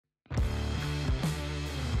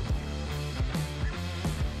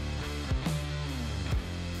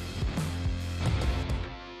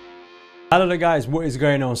Hello guys, what is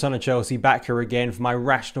going on? Son of Chelsea back here again for my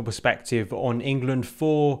rational perspective on England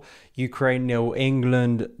 4, Ukraine 0.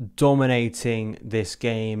 England dominating this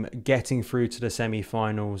game, getting through to the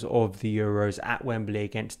semi-finals of the Euros at Wembley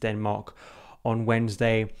against Denmark on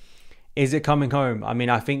Wednesday. Is it coming home? I mean,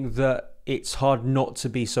 I think that it's hard not to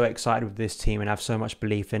be so excited with this team and have so much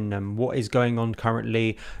belief in them. What is going on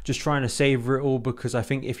currently? Just trying to savour it all, because I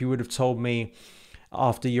think if you would have told me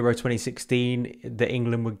after Euro 2016 that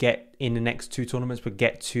England would get in the next two tournaments, would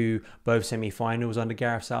get to both semi-finals under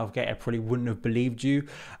Gareth Southgate, I probably wouldn't have believed you.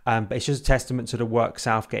 But it's just a testament to the work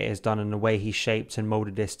Southgate has done and the way he shaped and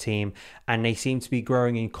moulded this team. And they seem to be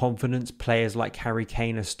growing in confidence. Players like Harry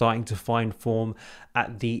Kane are starting to find form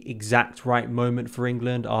at the exact right moment for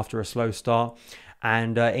England after a slow start.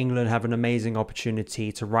 And England have an amazing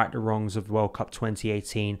opportunity to right the wrongs of the World Cup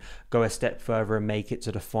 2018, go a step further and make it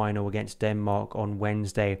to the final against Denmark on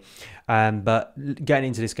Wednesday. But getting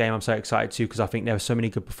into this game, I'm so excited too, because I think there were so many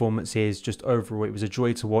good performances. Just overall, it was a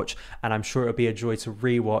joy to watch, and I'm sure it'll be a joy to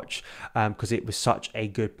rewatch because it was such a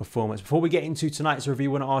good performance. Before we get into tonight's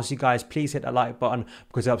review, I want to ask you guys, please hit that like button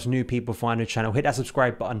because it helps new people find the channel. Hit that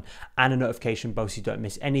subscribe button and a notification bell so you don't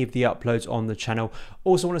miss any of the uploads on the channel.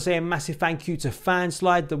 Also want to say a massive thank you to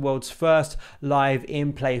Fanslide, the world's first live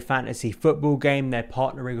in-play fantasy football game. They're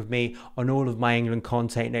partnering with me on all of my England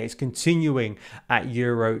content. It's continuing at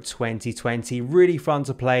Euro 2020. Really fun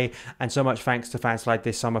to play, and so much thanks to Fanslide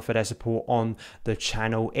this summer for their support on the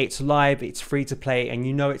channel. It's live, it's free to play, and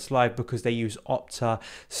you know it's live because they use Opta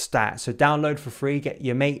Stats. So download for free, get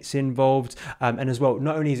your mates involved, and as well,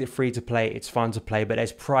 not only is it free to play, it's fun to play, but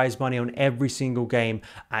there's prize money on every single game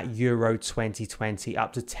at Euro 2020,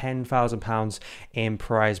 up to £10,000 in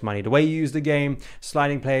prize money. The way you use the game,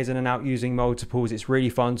 sliding players in and out using multiples, it's really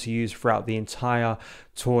fun to use throughout the entire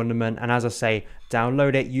tournament. And as I say,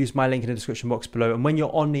 download it, use my link in the description box below, and when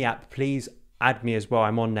you're on the app, please add me as well.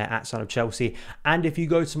 I'm on there at SonOfChelsea. And if you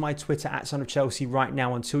go to my Twitter at SonOfChelsea right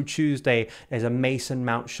now until Tuesday, there's a Mason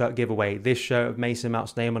Mount shirt giveaway. This shirt of Mason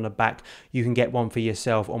Mount's name on the back, you can get one for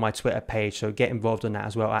yourself on my Twitter page. So get involved in that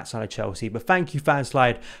as well at SonOfChelsea. But thank you,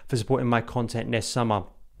 Fanslide, for supporting my content this summer.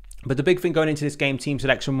 But the big thing going into this game, team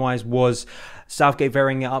selection-wise, was Southgate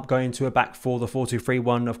varying it up, going to a back four, the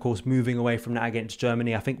 4-2-3-1, of course, moving away from that against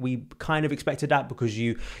Germany. I think we kind of expected that because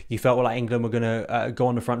you felt like England were going to go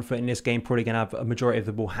on the front foot in this game, probably going to have a majority of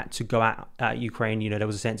the ball had to go at Ukraine. You know, there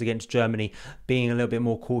was a sense against Germany being a little bit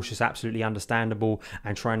more cautious, absolutely understandable,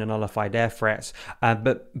 and trying to nullify their threats.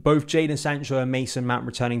 But both Jadon Sancho and Mason Mount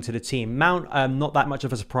returning to the team. Mount, not that much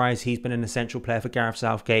of a surprise. He's been an essential player for Gareth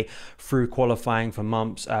Southgate through qualifying for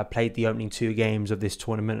months. Played the opening 2 games of this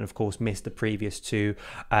tournament and of course missed the previous 2,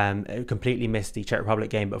 completely missed the Czech Republic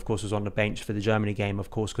game, but of course was on the bench for the Germany game, of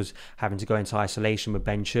course, because having to go into isolation with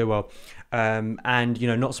Ben Chilwell. And you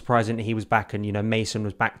know, not surprising that he was back, and you know, Mason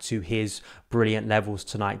was back to his brilliant levels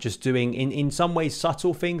tonight, just doing in some ways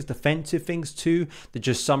subtle things, defensive things too, that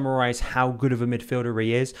just summarize how good of a midfielder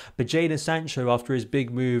he is. But Jadon Sancho, after his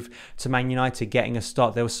big move to Man United, getting a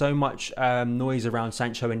start, there was so much noise around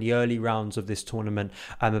Sancho in the early rounds of this tournament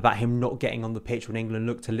about him not getting on the pitch when England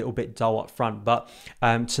looked a little bit dull up front. But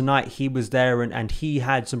tonight he was there, and he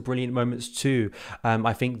had some brilliant moments too.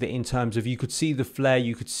 I think that in terms of, you could see the flair,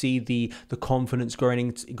 you could see the confidence growing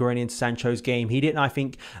into Sancho's game. He didn't, I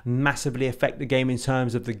think, massively affect the game in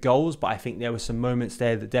terms of the goals, but I think there were some moments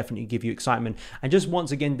there that definitely give you excitement, and just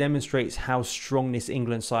once again demonstrates how strong this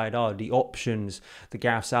England side are, the options that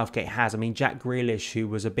Gareth Southgate has. I mean, Jack Grealish, who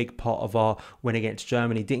was a big part of our win against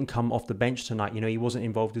Germany, didn't come off the bench tonight. You know, he wasn't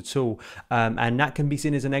involved at all, and that can be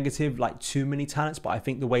seen as a negative, like too many talents. But I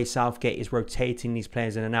think the way Southgate is rotating these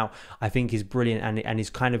players in and out, I think is brilliant, and he's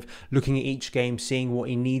kind of looking at each game, seeing what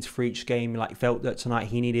he needs for each game. Like, felt that tonight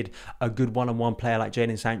he needed a good one-on-one player like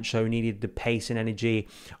Jadon Sancho, needed the pace and energy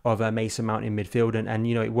of Mason Mount in midfield, and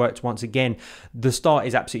you know, it worked once again. The start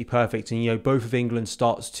is absolutely perfect, and you know, both of England's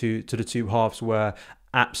starts to the two halves were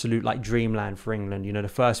absolute like dreamland for England. You know, the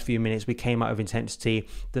first few minutes we came out of intensity,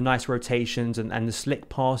 the nice rotations and the slick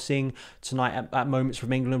passing tonight at moments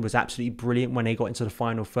from England was absolutely brilliant. When they got into the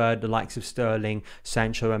final third, the likes of Sterling,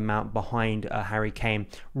 Sancho and Mount behind Harry Kane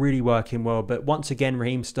really working well. But once again,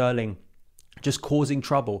 Raheem Sterling just causing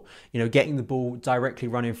trouble, you know, getting the ball directly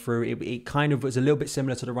running through. It kind of was a little bit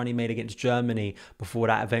similar to the run he made against Germany before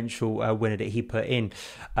that eventual winner that he put in.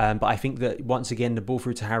 But I think that once again, the ball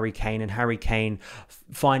through to Harry Kane, and Harry Kane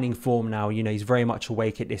finding form now. You know, he's very much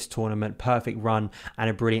awake at this tournament. Perfect run and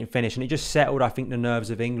a brilliant finish. And it just settled, I think, the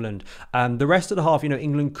nerves of England. The rest of the half, you know,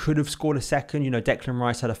 England could have scored a second. You know, Declan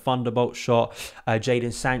Rice had a thunderbolt shot.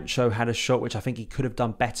 Jadon Sancho had a shot, which I think he could have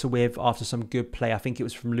done better with after some good play. I think it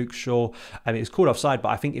was from Luke Shaw. It was called offside, but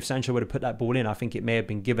I think if Sancho would have put that ball in, I think it may have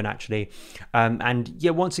been given actually. And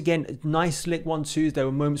yeah, once again, nice slick 1-2s. There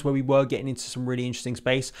were moments where we were getting into some really interesting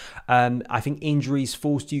space. I think injuries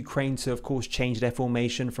forced Ukraine to, of course, change their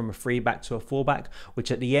formation from a 3-back to a 4-back,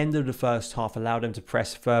 which at the end of the first half allowed them to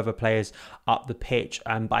press further players up the pitch.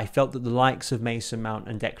 But I felt that the likes of Mason Mount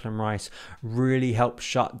and Declan Rice really helped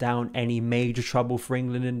shut down any major trouble for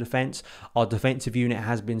England in defence. Our defensive unit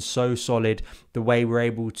has been so solid, the way we're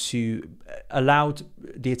able to allow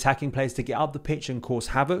the attacking players to get up the pitch and cause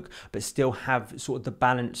havoc, but still have sort of the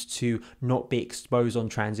balance to not be exposed on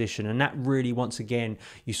transition. And that really, once again,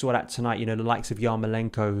 you saw that tonight. You know, the likes of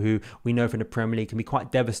Yarmolenko, who we know from the Premier League can be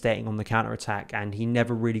quite devastating on the counter-attack, and he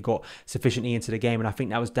never really got sufficiently into the game. And I think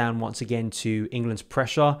that was down once again to England's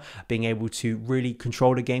pressure, being able to really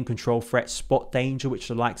control the game, control threats, spot danger, which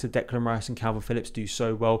the likes of Declan Rice and Calvin Phillips do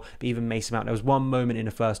so well. But even Mason Mount, there was one moment in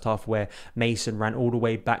the first half where Mason ran all the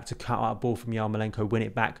way back to cut out a ball from Yarmolenko, win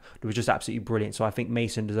it back. It was just absolutely brilliant. So I think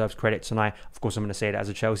Mason deserves credit tonight. Of course, I'm going to say that as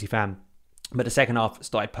a Chelsea fan. But the second half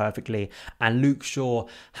started perfectly, and Luke Shaw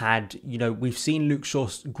had, you know, we've seen Luke Shaw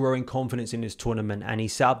growing confidence in this tournament, and he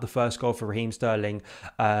set up the first goal for Raheem Sterling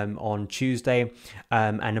on Tuesday,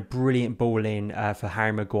 and a brilliant ball in for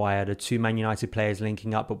Harry Maguire, the two Man United players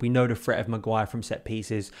linking up. But we know the threat of Maguire from set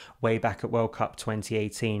pieces way back at World Cup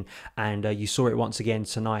 2018, and you saw it once again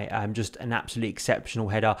tonight. Just an absolutely exceptional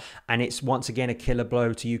header, and it's once again a killer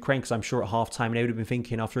blow to Ukraine, because I'm sure at half-time they would have been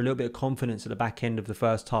thinking, after a little bit of confidence at the back end of the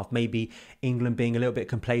first half, maybe England being a little bit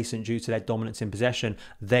complacent due to their dominance in possession,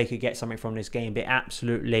 they could get something from this game. But it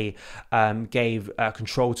absolutely gave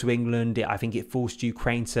control to England. I think it forced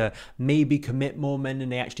Ukraine to maybe commit more men than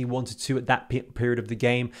they actually wanted to at that period of the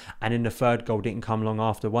game. And then the third goal didn't come long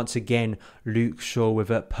after. Once again, Luke Shaw with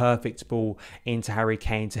a perfect ball into Harry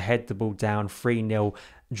Kane to head the ball down, 3-0.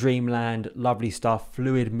 Dreamland, lovely stuff,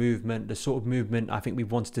 fluid movement, the sort of movement I think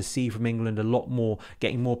we've wanted to see from England a lot more,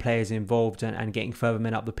 getting more players involved and getting further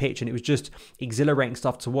men up the pitch. And it was just exhilarating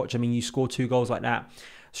stuff to watch. I mean, you score 2 goals like that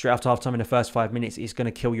straight after half-time in the first 5 minutes, it's going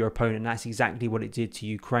to kill your opponent. And that's exactly what it did to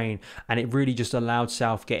Ukraine. And it really just allowed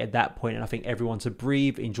Southgate at that point, and I think everyone, to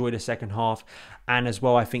breathe, enjoy the second half. And as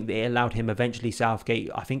well, I think that it allowed him eventually, Southgate,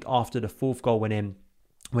 I think after the 4th goal went in,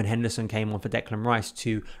 when Henderson came on for Declan Rice,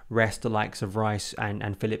 to rest the likes of Rice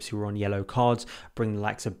and Phillips, who were on yellow cards, bring the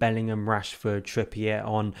likes of Bellingham, Rashford, Trippier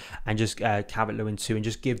on, and just Calvert-Lewin too, and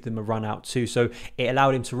just give them a run out too. So it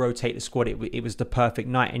allowed him to rotate the squad. It was the perfect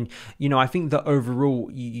night. And, you know, I think that overall,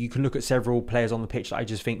 you can look at several players on the pitch that I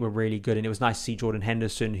just think were really good. And it was nice to see Jordan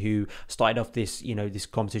Henderson, who started off this, you know, this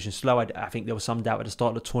competition slow. I think there was some doubt at the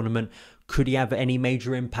start of the tournament. Could he have any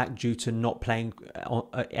major impact due to not playing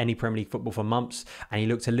any Premier League football for months? And he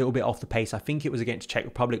looked a little bit off the pace. I think it was against Czech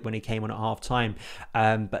Republic when he came on at half-time.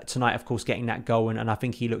 But tonight, of course, getting that goal, and I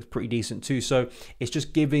think he looked pretty decent too. So it's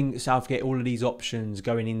just giving Southgate all of these options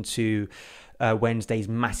going into Wednesday's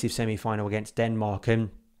massive semi-final against Denmark.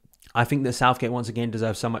 And I think that Southgate once again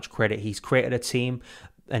deserves so much credit. He's created a team,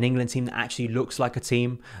 an England team that actually looks like a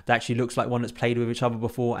team, that actually looks like one that's played with each other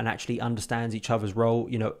before and actually understands each other's role.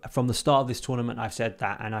 You know, from the start of this tournament, I've said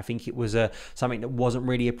that, and I think it was something that wasn't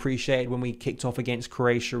really appreciated when we kicked off against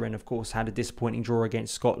Croatia, and of course had a disappointing draw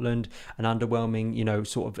against Scotland, an underwhelming, you know,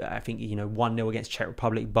 sort of, I think, you know, 1-0 against Czech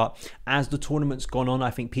Republic. But as the tournament's gone on,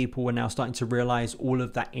 I think people are now starting to realise all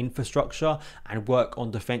of that infrastructure and work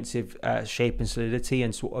on defensive shape and solidity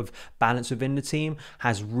and sort of balance within the team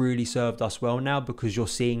has really served us well now, because you're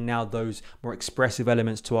seeing now those more expressive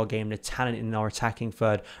elements to our game, the talent in our attacking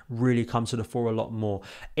third really come to the fore a lot more.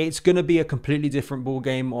 It's going to be a completely different ball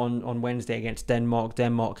game on Wednesday against Denmark.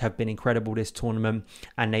 Denmark have been incredible this tournament,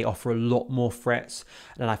 and they offer a lot more threats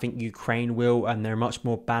than I think Ukraine will, and they're a much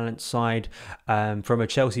more balanced side. From a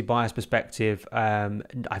Chelsea bias perspective,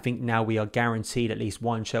 I think now we are guaranteed at least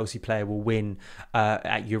one Chelsea player will win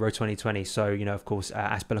at Euro 2020. So, you know, of course,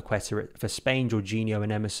 Azpilicueta for Spain, Jorginho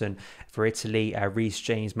and Emerson for Italy, Reece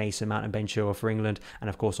James, Mason Mount and Ben Chilwell for England, and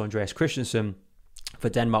of course Andreas Christensen for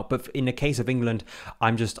Denmark. But in the case of England,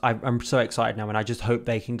 I'm so excited now, and I just hope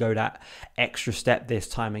they can go that extra step this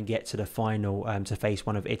time and get to the final to face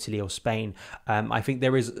one of Italy or Spain. I think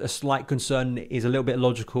there is a slight concern, is a little bit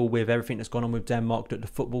logical with everything that's gone on with Denmark, that the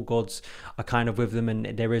football gods are kind of with them,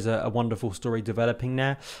 and there is a wonderful story developing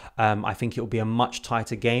there. I think it will be a much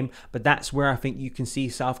tighter game, but that's where I think you can see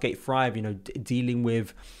Southgate thrive, you know, dealing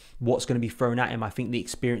with what's going to be thrown at him. I think the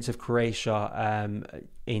experience of Croatia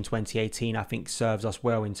in 2018, I think, serves us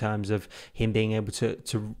well in terms of him being able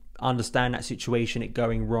to understand that situation, it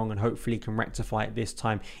going wrong, and hopefully can rectify it this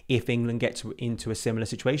time if England get into a similar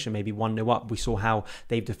situation, maybe 1-0 up. We saw how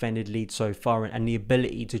they've defended Leeds so far, and the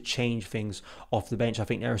ability to change things off the bench. I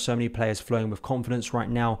think there are so many players flowing with confidence right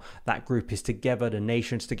now. That group is together, the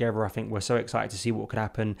nation's together. I think we're so excited to see what could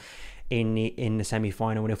happen in the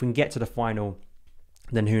semi-final, and if we can get to the final,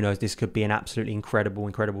 then who knows, this could be an absolutely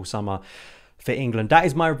incredible summer for England. That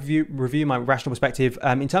is my review, my rational perspective.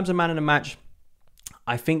 In terms of man of the match,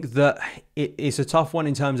 I think that it's a tough one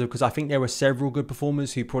in terms of, because I think there were several good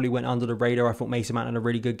performers who probably went under the radar. I thought Mason Mount had a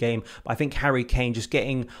really good game, but I think Harry Kane, just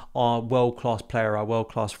getting our world-class player, our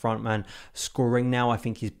world-class frontman scoring now, I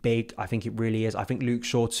think is big. I think it really is. I think Luke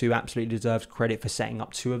Shaw too absolutely deserves credit for setting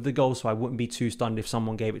up 2 of the goals, so I wouldn't be too stunned if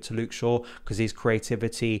someone gave it to Luke Shaw, because his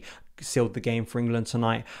creativity sealed the game for England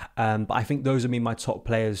tonight. But I think those would be my top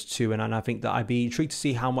players too, and I think that I'd be intrigued to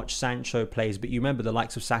see how much Sancho plays. But you remember the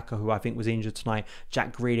likes of Saka, who I think was injured tonight,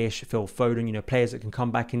 Jack Grealish, Phil Foden, you know, players that can come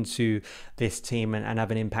back into this team and have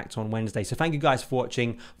an impact on Wednesday. So thank you guys for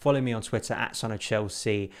watching. Follow me on Twitter at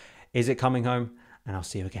SonOfChelsea. Is it coming home? And I'll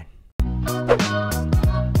see you again.